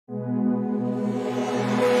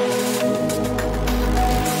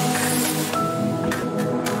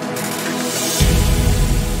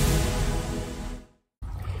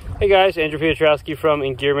Hey guys, Andrew Piotrowski from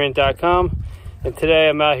Engearment.com, and today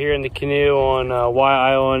I'm out here in the canoe on Y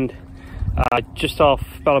Island, just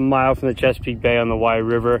off about a mile from the Chesapeake Bay on the Y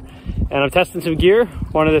River, and I'm testing some gear.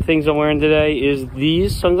 One of the things I'm wearing today is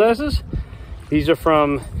these sunglasses. These are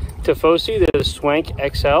from Tifosi. They're the Swank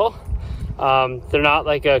XL. They're not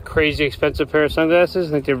like a crazy expensive pair of sunglasses.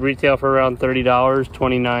 I think they retail for around $30,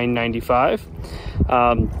 $29.95.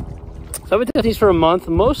 So I've been testing these for a month,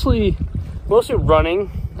 mostly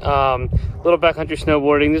running. Little backcountry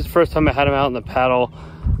snowboarding. This is the first time I had him out in the paddle.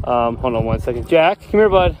 Hold on one second. Jack, come here,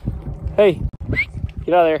 bud. Hey,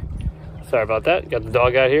 get out of there. Sorry about that. Got the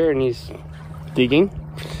dog out here and he's digging.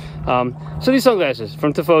 So these sunglasses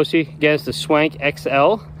from Tifosi, again, it's the Swank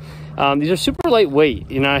XL. These are super lightweight.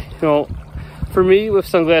 You know, for me with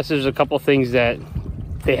sunglasses, there's a couple things that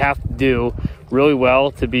they have to do really well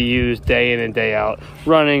to be used day in and day out,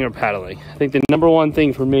 running or paddling. I think the number one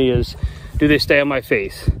thing for me is, do they stay on my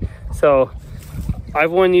face? So I've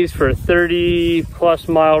worn these for 30+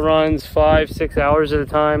 mile runs, 5-6 hours at a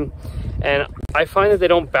time, and I find that they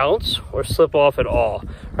don't bounce or slip off at all,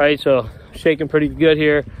 right? So shaking pretty good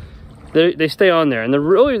here. They stay on there, and the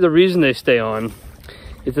reason they stay on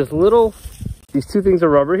is these two things of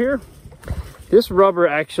rubber here. This rubber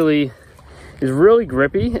actually is really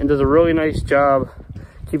grippy and does a really nice job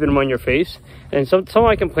keeping them on your face. And some of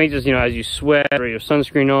my complaints is, you know, as you sweat or you have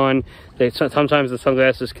sunscreen on, sometimes the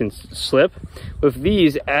sunglasses can slip. With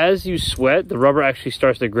these, as you sweat, the rubber actually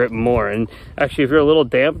starts to grip more. And actually, if you're a little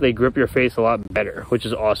damp, they grip your face a lot better, which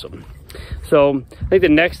is awesome. So I think the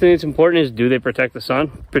next thing that's important is, do they protect the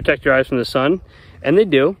sun, protect your eyes from the sun? And they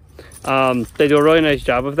do. They do a really nice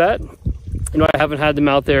job of that. You know, I haven't had them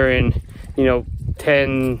out there in, you know,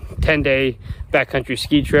 10-day backcountry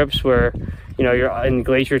ski trips where, you know, you're in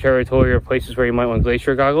glacier territory or places where you might want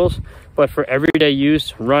glacier goggles. But for everyday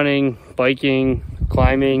use, running, biking,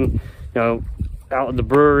 climbing, you know, out at the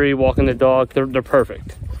brewery, walking the dog, they're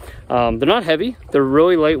perfect. They're not heavy, they're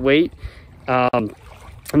really lightweight, and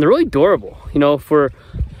they're really durable. You know, for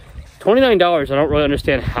 $29, I don't really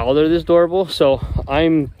understand how they're this durable. So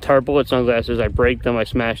I'm terrible at sunglasses. I break them, I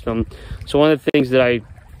smash them. So one of the things that I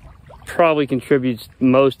probably contributes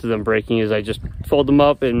most to them breaking is I just fold them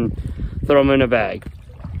up and throw them in a bag,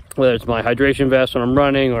 whether it's my hydration vest when I'm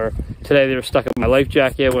running, or today they were stuck in my life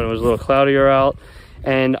jacket when it was a little cloudier out.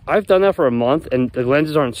 And I've done that for a month, and the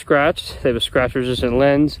lenses aren't scratched. They have a scratch resistant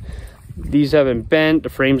lens. These haven't bent, the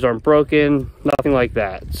frames aren't broken, nothing like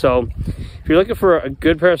that. So if you're looking for a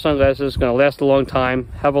good pair of sunglasses, going to last a long time,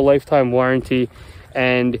 have a lifetime warranty,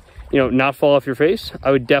 and, you know, not fall off your face,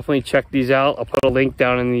 I would definitely check these out. I'll put a link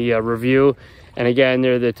down in the review. And again,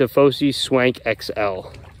 they're the Tifosi Swank XL.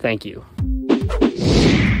 Thank you.